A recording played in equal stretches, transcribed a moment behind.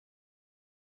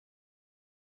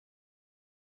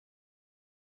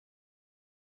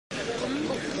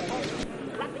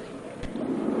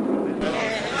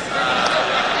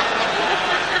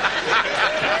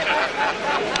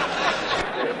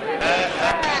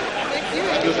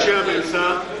Chairman,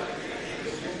 sir,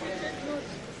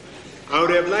 I would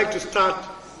have liked to start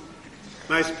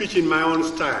my speech in my own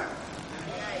style.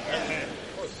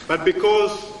 But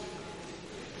because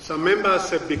some members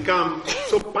have become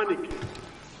so panicky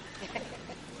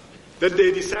that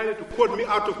they decided to quote me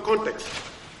out of context,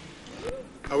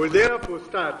 I will therefore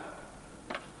start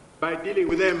by dealing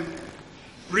with them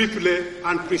briefly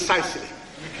and precisely.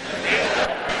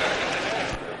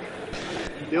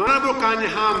 The Honorable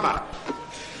Kanyahamba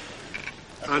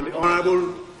and the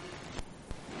Honorable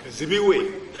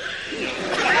Zibiwe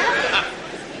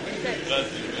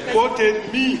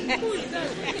quoted me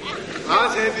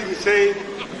as having said,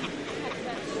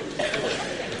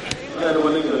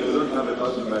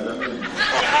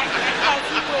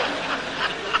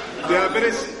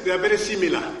 they are very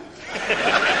similar.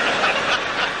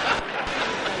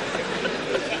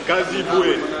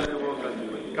 Kazibwe.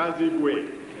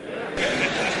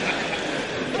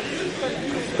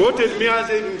 Quoted me as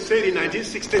having said in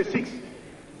 1966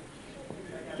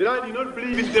 that I did not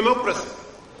believe in democracy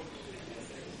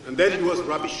and that it was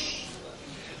rubbish.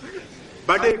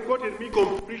 But they quoted me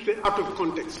completely out of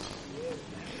context.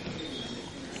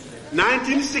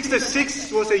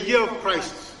 1966 was a year of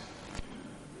crisis.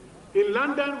 In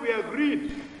London, we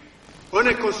agreed on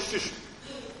a constitution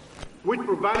which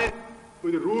provided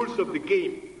for the rules of the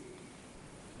game.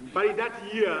 But in that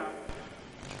year,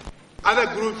 other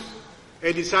groups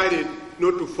had decided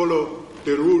not to follow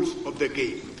the rules of the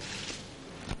game.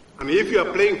 And if you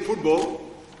are playing football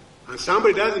and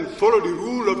somebody doesn't follow the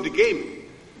rule of the game,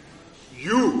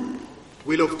 you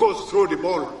will of course throw the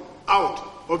ball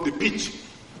out of the pitch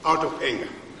out of anger.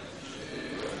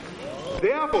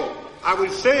 Therefore, I will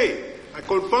say, I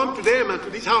confirm to them and to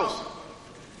this House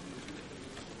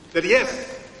that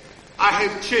yes, I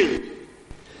have changed.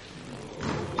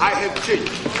 I have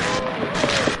changed.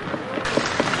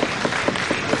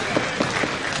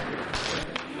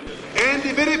 And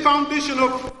the very foundation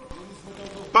of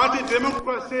party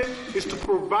democracy is to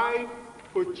provide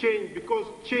for change, because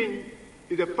change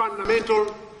is a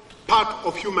fundamental part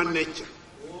of human nature.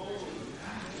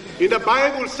 In the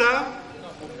Bible, sir,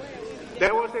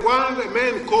 there was a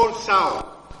man called Saul.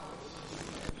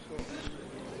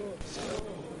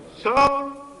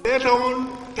 Saul later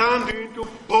on turned into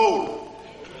Paul.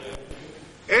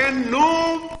 And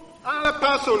no other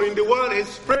person in the world has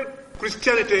spread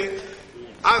Christianity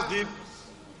as did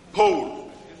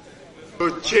Paul.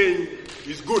 So change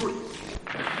is good.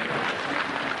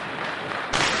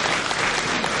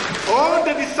 All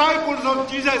the disciples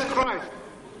of Jesus Christ,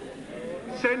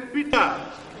 St. Peter,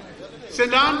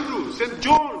 St. Andrew, St.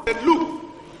 John, St. Luke,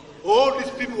 all these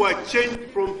people were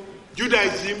changed from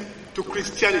Judaism to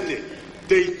Christianity.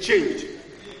 They changed.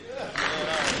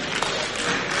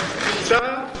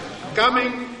 Sir,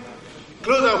 coming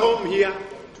closer home here,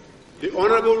 the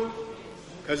Honorable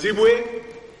Kazibwe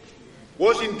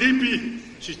was in DP.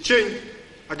 She changed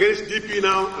against DP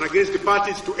now and against the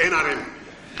parties to NRM.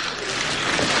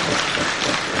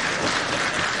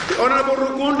 The Honorable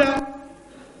Rukunda,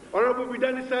 Honorable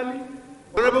Bidani Sali,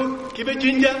 Honorable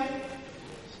Kibejinja,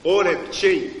 all have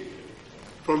changed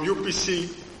from UPC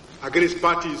against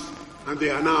parties, and they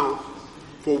are now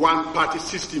for one party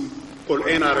system called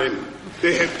NRM.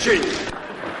 They have changed.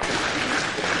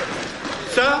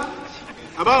 Sir,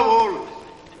 above all,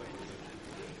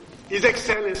 His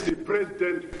Excellency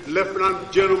President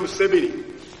Lieutenant General Museveni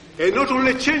has not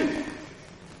only changed,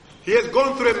 he has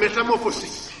gone through a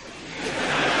metamorphosis.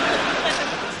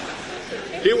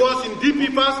 He was in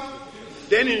DP first,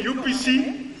 then in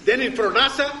UPC, then in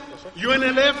Prodasa,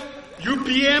 UNLF,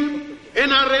 UPM,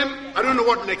 NRM, I don't know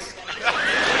what next.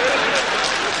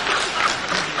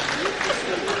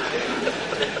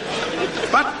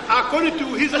 But according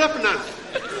to his lieutenants,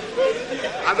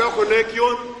 Adoko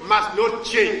Nekyon must not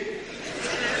change.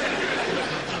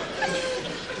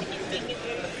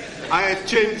 I have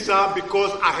changed, sir,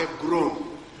 because I have grown.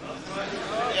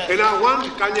 And I want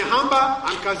Kanyahamba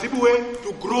and Kazibwe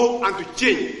to grow and to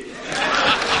change.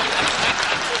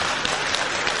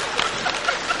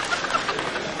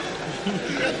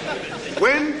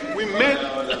 When we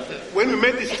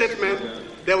made this statement,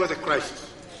 there was a crisis.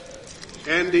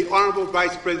 And the Honorable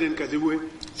Vice President Kazibwe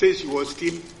says she was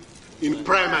still in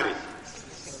primary.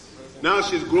 Now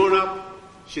she's grown up,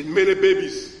 she's many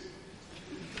babies.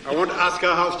 I want to ask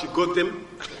her how she got them.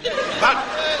 But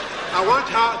I want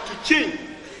her to change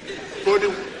for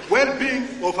the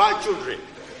well-being of her children.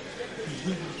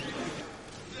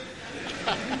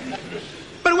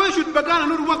 But why should Bagana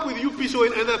not work with UPC or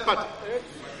any other party?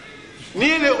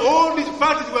 Nearly all these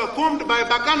parties were formed by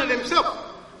Bagana themselves.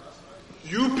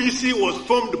 UPC was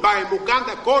formed by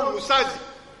Muganda called Musazi.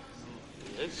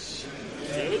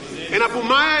 And Abu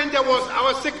Maya was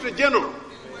our Secretary General.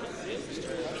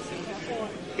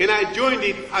 And I joined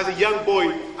it as a young boy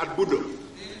at Budo.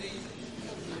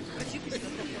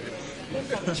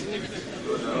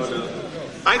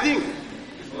 I think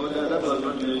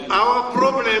our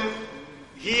problem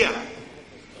here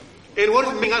and what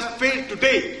is making us fail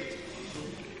today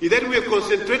is that we are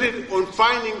concentrated on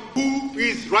finding who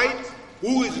is right,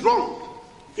 who is wrong,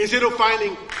 instead of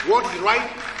finding what is right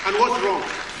and what's wrong.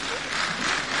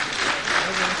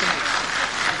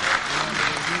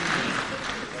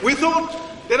 We thought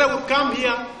that I would come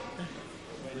here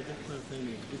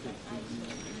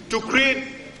to create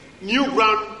new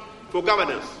ground for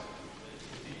governance.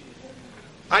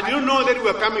 I did not know that we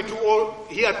were coming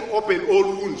here to open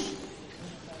old wounds.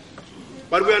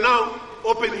 But we are now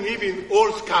opening even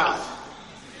old scars.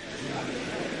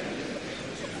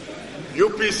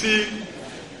 UPC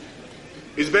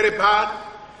is very bad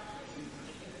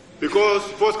because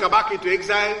forced Kabaka into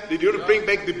exile, they didn't bring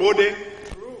back the body,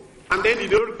 and then they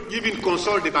don't even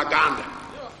consult the Baganda.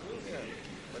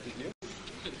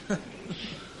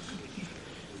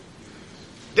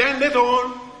 Then later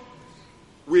on,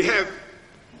 we have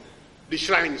the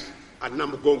shrines at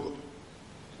Namugongo.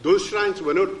 Those shrines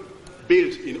were not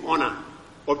built in honor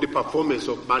of the performance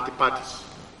of multi-parties.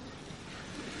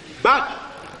 But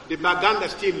the Baganda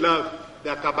still love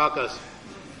their Kabakas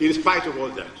in spite of all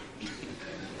that.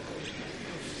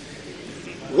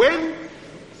 When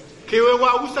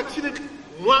Kewewa, who succeeded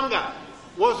Mwanga,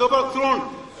 was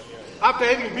overthrown after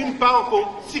having been in power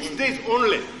for 6 days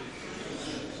only,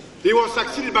 he was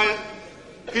succeeded by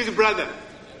his brother,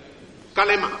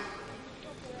 Kalema.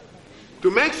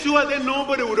 To make sure that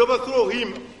nobody would overthrow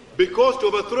him, because to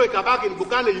overthrow a Kabaka in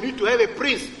Buganda, you need to have a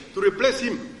prince to replace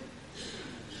him.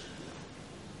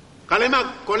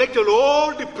 Kalema collected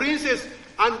all the princes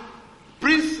and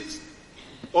princes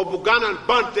of Buganda and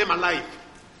burnt them alive,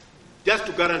 just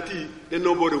to guarantee that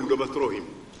nobody would overthrow him.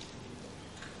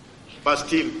 But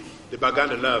still, the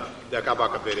Baganda love their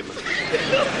Kabaka very much.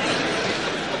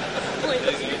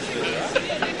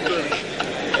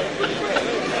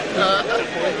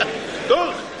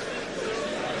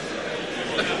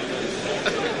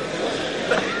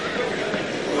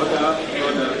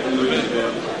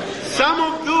 Some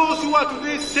of those who are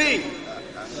today saying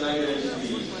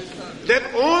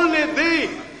that only they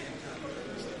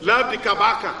love the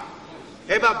Kabaka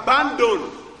have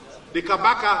abandoned the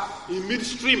Kabaka in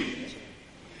midstream.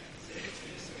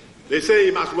 They say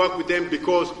he must work with them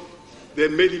because they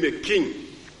made him a king.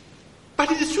 But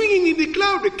he's swinging in the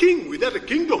cloud, a king without a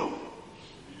kingdom.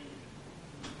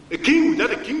 A king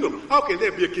without a kingdom. How can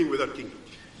there be a king without a kingdom?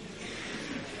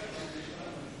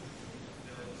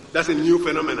 That's a new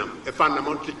phenomenon, a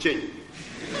fundamental change.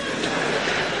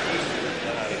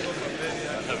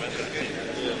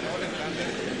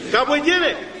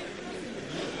 Kabwejele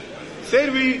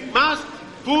said we must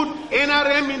put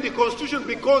NRM in the constitution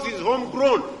because it's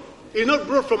homegrown. It's not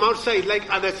brought from outside like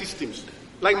other systems,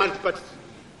 like multi-parties.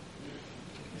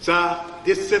 Sir,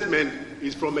 this statement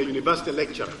is from a university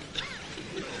lecturer.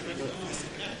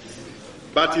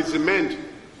 But it's meant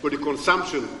for the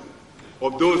consumption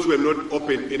of those who have not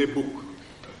opened any book.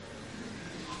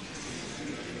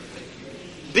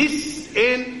 This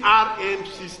NRM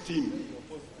system,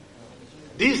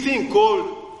 this thing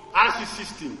called RC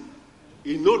system,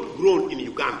 is not grown in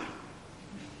Uganda.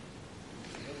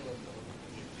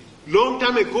 Long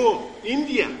time ago,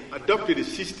 India adopted a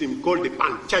system called the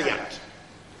Panchayat,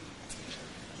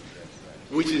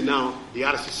 which is now the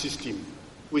RC system,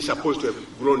 which is supposed to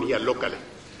have grown here locally.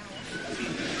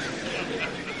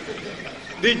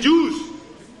 The Jews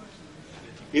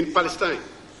in Palestine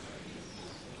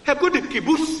have got the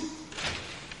kibbutz,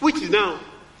 which is now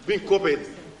being copied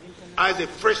as a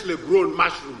freshly grown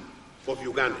mushroom of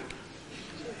Uganda.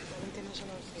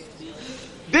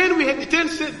 Then we had the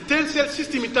 10-cell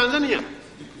system in Tanzania.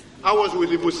 I was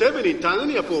with Museveni in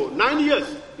Tanzania for 9 years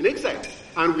in exile,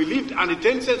 and we lived on the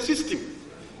 10-cell system,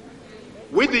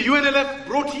 with the UNLF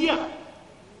brought here.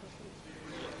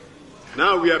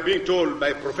 Now we are being told by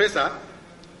a professor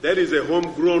that is a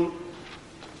homegrown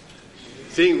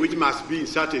thing which must be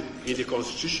inserted in the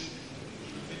constitution.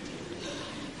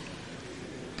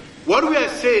 What we are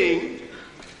saying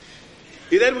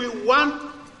is that we want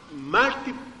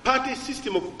multi-party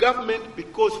system of government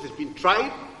because it has been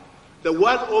tried the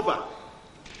world over.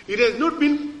 It has not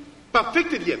been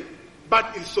perfected yet,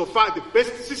 but it's so far the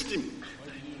best system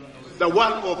the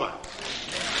world over.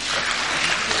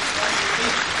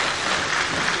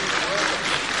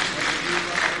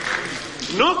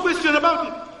 No question about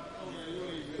it.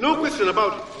 No question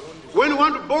about it. When you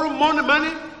want to borrow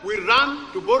money, we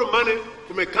ran to borrow money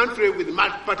from a country with a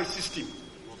multi-party system.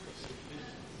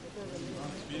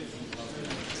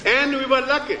 And we were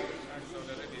lucky.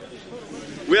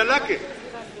 We are lucky.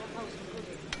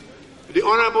 The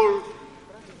Honorable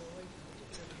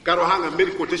Karohanga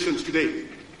made quotations today.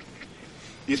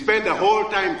 He spent the whole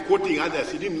time quoting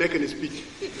others. He didn't make any speech.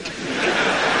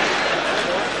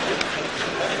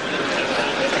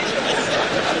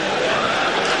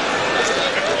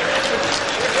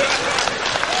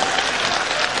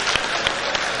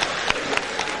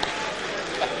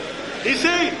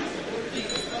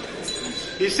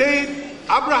 He said,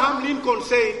 Abraham Lincoln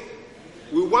said,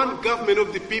 we want government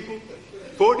of the people,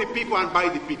 for the people and by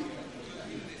the people.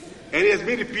 And it has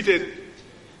been repeated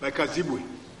by Kazibwe.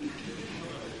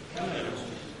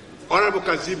 Honorable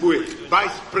Kazibwe,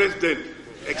 Vice President,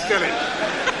 excellent.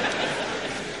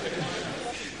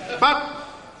 But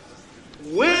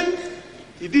when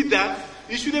he did that,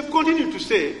 he should have continued to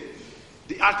say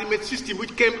the ultimate system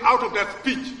which came out of that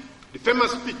speech, the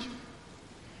famous speech,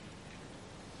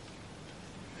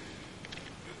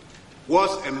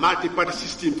 was a multi-party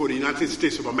system for the United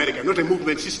States of America, not a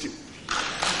movement system.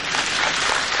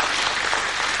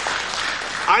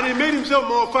 And he made himself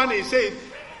more funny. He said,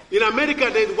 in America,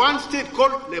 there's one state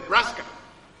called Nebraska,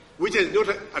 which has not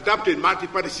adopted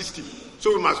multi-party system,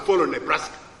 so we must follow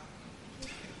Nebraska.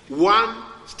 One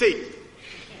state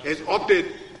has opted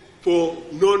for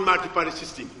non-multi-party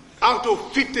system out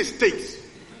of 50 states.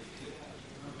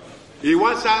 He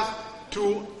wants us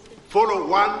to follow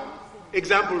one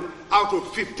example out of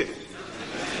 50.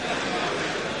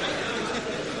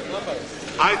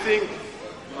 I think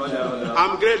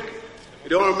I'm glad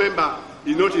the honourable member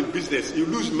is not in business. You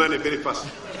lose money very fast.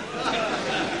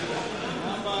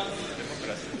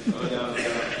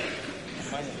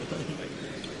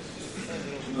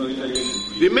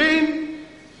 The main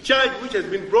charge which has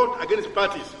been brought against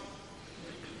parties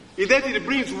is that it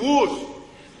brings wars.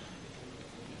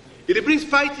 It brings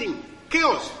fighting,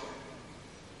 chaos.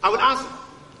 I would ask,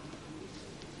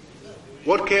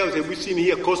 what chaos have we seen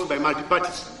here caused by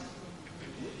multi-parties?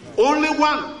 Only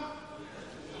one.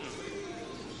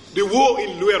 The war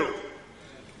in Luero.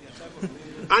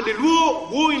 And the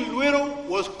war in Luero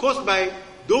was caused by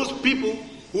those people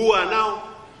who are now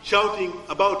shouting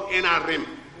about NRM.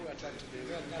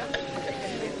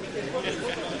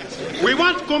 We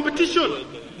want competition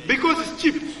because it's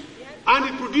cheap and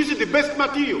it produces the best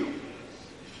material.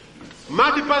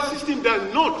 Multi-party system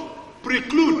does not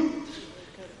preclude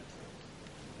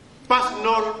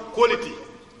personal quality.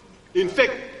 In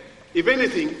fact, if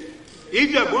anything,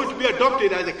 if you are going to be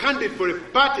adopted as a candidate for a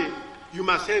party, you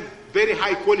must have very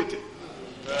high quality.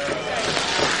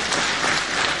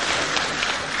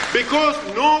 Because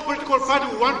no political party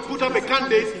will want to put up a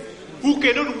candidate who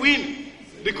cannot win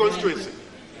the constituency.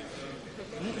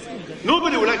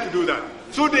 Nobody would like to do that.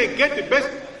 So they get the best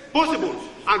possible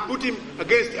and put him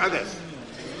against the others.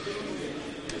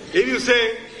 If you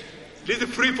say this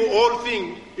free for all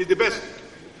thing is the best,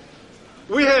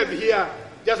 we have here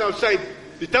just outside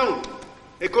the town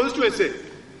a constituency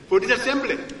for this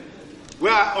assembly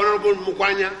where Honorable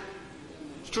Mukwanya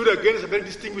stood against a very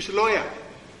distinguished lawyer,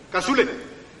 Kasule,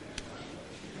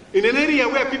 in an area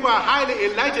where people are highly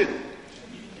enlightened.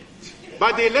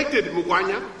 But they elected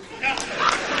Mukwanya.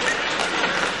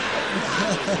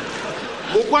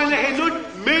 Mukwanya had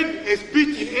not made a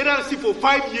speech in NRC for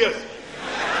 5 years.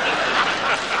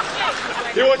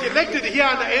 He was elected here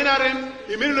under NRM,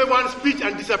 he made only one speech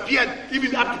and disappeared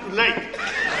even up to tonight.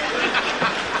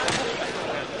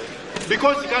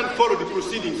 Because he can't follow the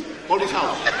proceedings of this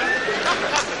house.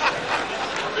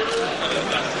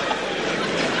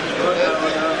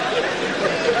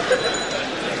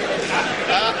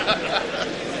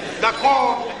 The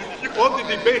core of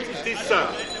the debate is this, sir.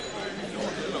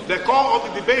 The core of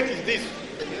the debate is this.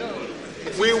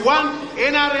 We want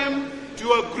NRM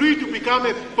to agree to become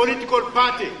a political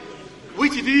party,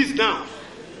 which it is now,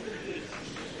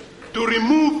 to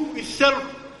remove itself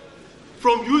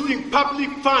from using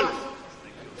public funds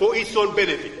for its own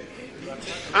benefit,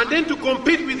 and then to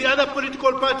compete with the other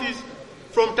political parties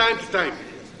from time to time.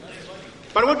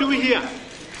 But what do we hear?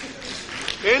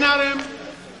 NRM,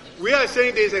 we are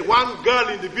saying there's a one girl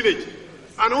in the village,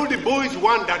 and all the boys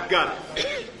want that girl.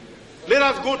 Let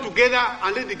us go together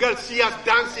and let the girl see us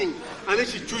dancing, and then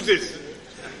she chooses.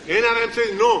 NRM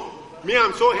says, no, me,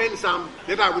 I'm so handsome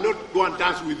that I will not go and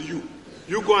dance with you.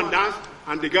 You go and dance,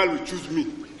 and the girl will choose me.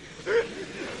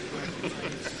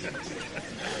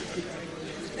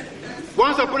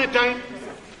 Once upon a time,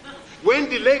 when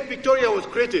the Lake Victoria was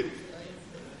created,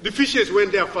 the fishes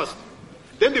went there first.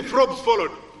 Then the frogs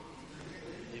followed,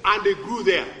 and they grew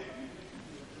there.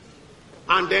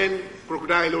 And then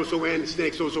crocodile also went,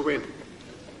 snakes also went.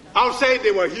 Outside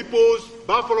there were hippos,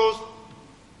 buffaloes,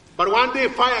 but one day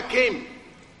fire came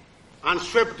and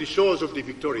swept the shores of the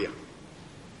Victoria.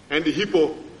 And the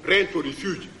hippo ran for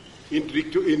refuge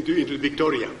into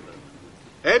Victoria.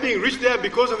 Having reached there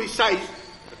because of his size,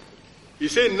 he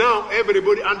said, now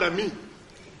everybody under me,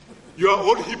 you are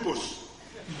all hippos.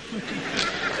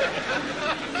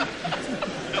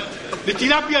 The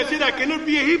tilapia said, I cannot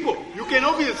be a hippo. You can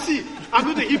obviously see, I'm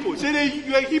not a hippo. He said,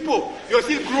 you are a hippo. You are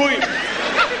still growing.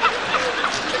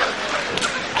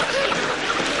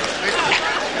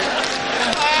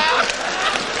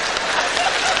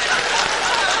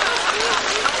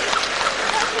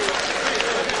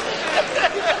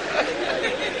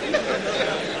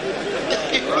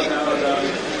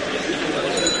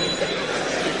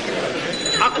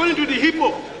 According to the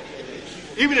hippo,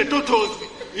 even a tortoise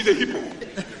is a hippo.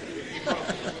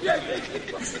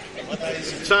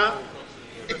 Sir,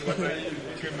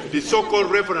 the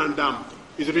so-called referendum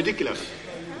is ridiculous.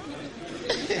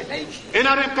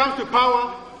 NRM comes to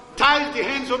power, ties the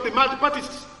hands of the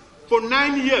multi-parties for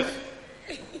 9 years,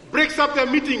 breaks up their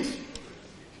meetings,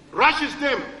 rushes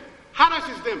them,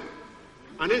 harasses them,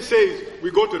 and then says,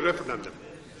 we go to referendum.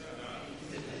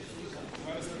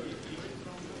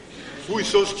 Who is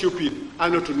so stupid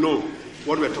as not to know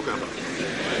what we're talking about?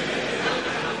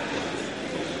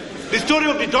 The story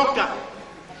of the doctor,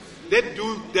 that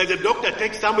the doctor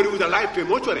takes somebody who's alive to a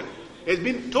mortuary, has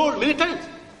been told many times.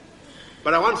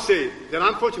 But I want to say that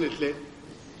unfortunately,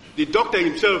 the doctor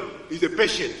himself is a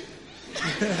patient.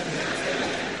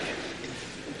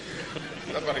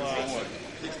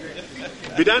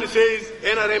 Bidan says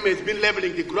NRM has been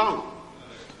leveling the ground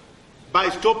by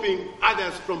stopping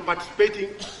others from participating,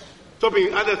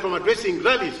 stopping others from addressing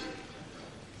rallies.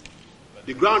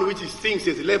 The ground which he thinks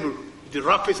is level, the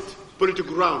roughest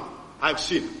political ground I've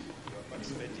seen.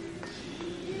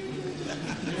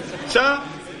 Sir,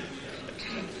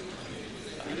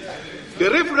 the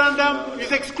referendum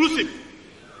is exclusive.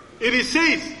 It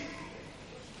says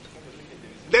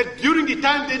that during the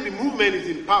time that the movement is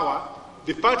in power,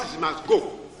 the parties must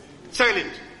go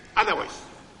silent. Otherwise,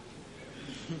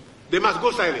 they must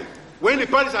go silent. When the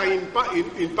parties are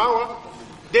in power,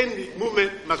 then the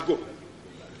movement must go.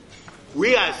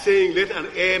 We are saying let an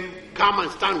aim come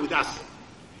and stand with us.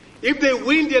 If they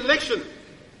win the election,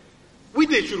 which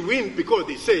they should win because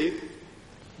they say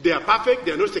they are perfect,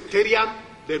 they are not sectarian,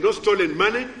 they have not stolen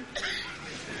money,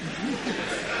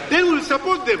 then we'll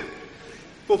support them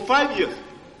for 5 years.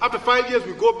 After 5 years,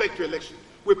 we go back to election.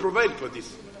 We provide for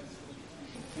this.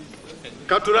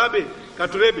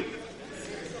 Katurebe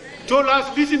told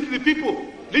us, listen to the people,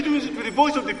 listen to the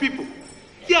voice of the people.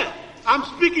 Yeah, I'm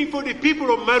speaking for the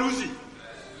people of Maruzi.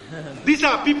 These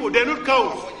are people, they're not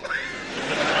cows.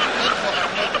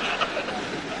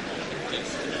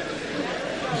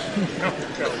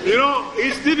 You know,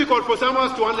 it's difficult for some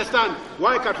of us to understand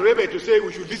why Katurebe to say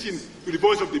we should listen to the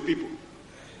voice of the people.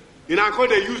 In Ankole,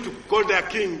 they used to call their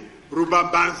king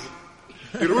Rubambanzi,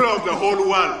 the ruler of the whole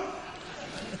world.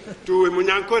 To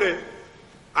Munyankore,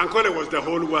 Ankole was the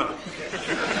whole world.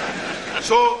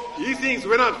 So he thinks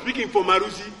when I'm speaking for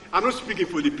Maruzi, I'm not speaking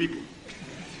for the people.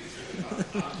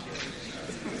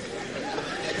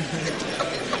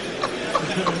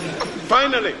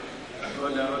 Finally,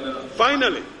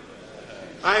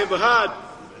 I have heard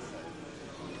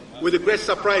with a great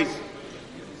surprise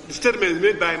the statement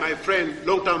made by my friend,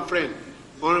 long-term friend,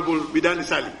 Honorable Bidani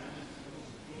Sali,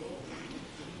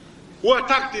 who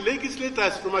attacked the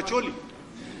legislators from Acholi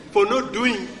for not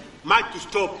doing much to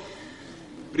stop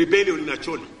rebellion in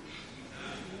Acholi.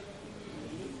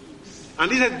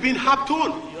 And this has been harped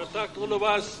on. You attacked all of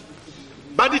us.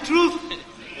 But the truth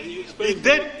is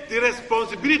that the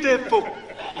responsibility for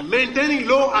maintaining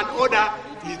law and order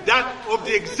is that of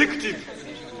the executive,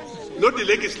 not the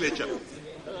legislature.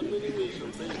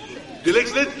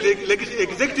 The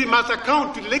executive must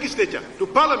account to the legislature, to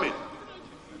parliament,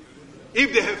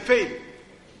 if they have failed.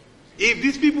 If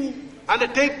these people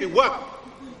undertake the work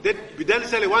that Bidani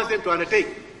Sale wants them to undertake,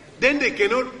 then they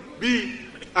cannot be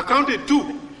accounted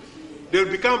to. They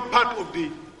will become part of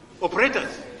the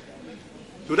operators.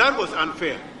 So that was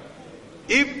unfair.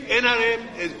 If NRM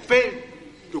has failed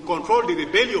to control the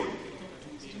rebellion,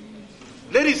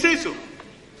 let it say so.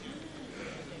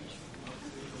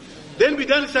 Then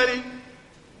Bidani Sale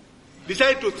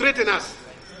decided to threaten us.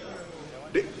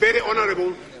 The very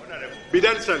honorable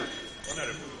Bidani Sale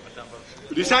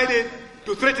decided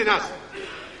to threaten us.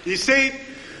 He said,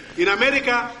 in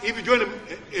America, if you join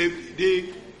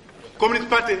the Communist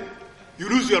Party, you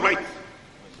lose your rights.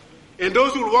 And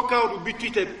those who will walk out will be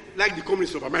treated like the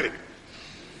Communists of America.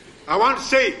 I want to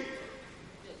say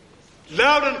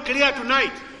loud and clear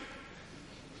tonight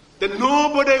that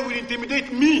nobody will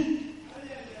intimidate me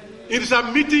into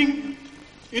submitting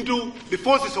into the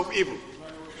forces of evil.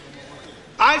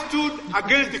 I stood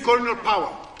against the colonial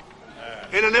power,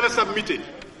 and I never submitted.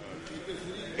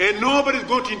 And nobody is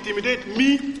going to intimidate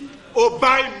me or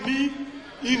buy me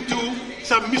into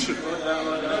submission.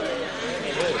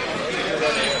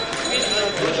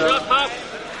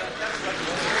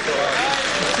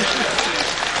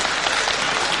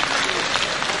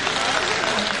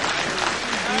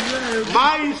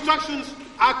 My instructions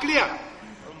are clear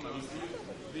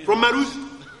from Maruzi,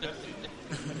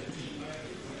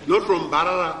 not from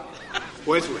Barara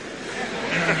or elsewhere.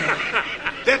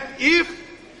 That if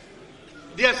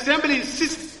the Assembly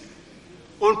insists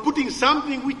on putting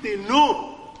something which they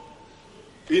know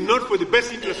is not for the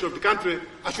best interest of the country,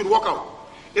 I should walk out.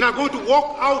 And I'm going to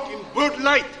walk out in broad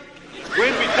light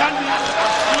when we done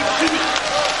this.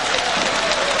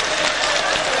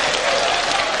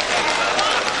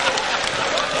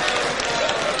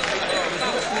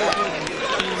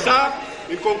 Sir,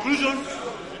 in conclusion,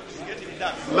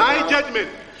 my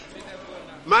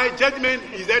judgment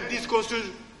is that this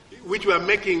constitution which we are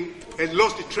making has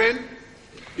lost the trend.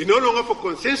 It's no longer for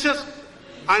consensus,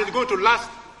 and it's going to last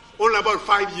only about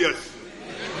 5 years.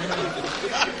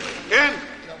 And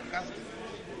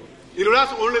it will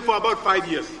last only for about 5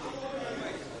 years.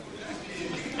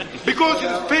 Because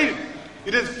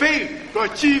it has failed to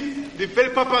achieve the very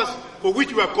purpose for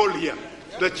which we are called here.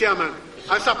 The chairman,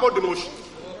 I support the motion.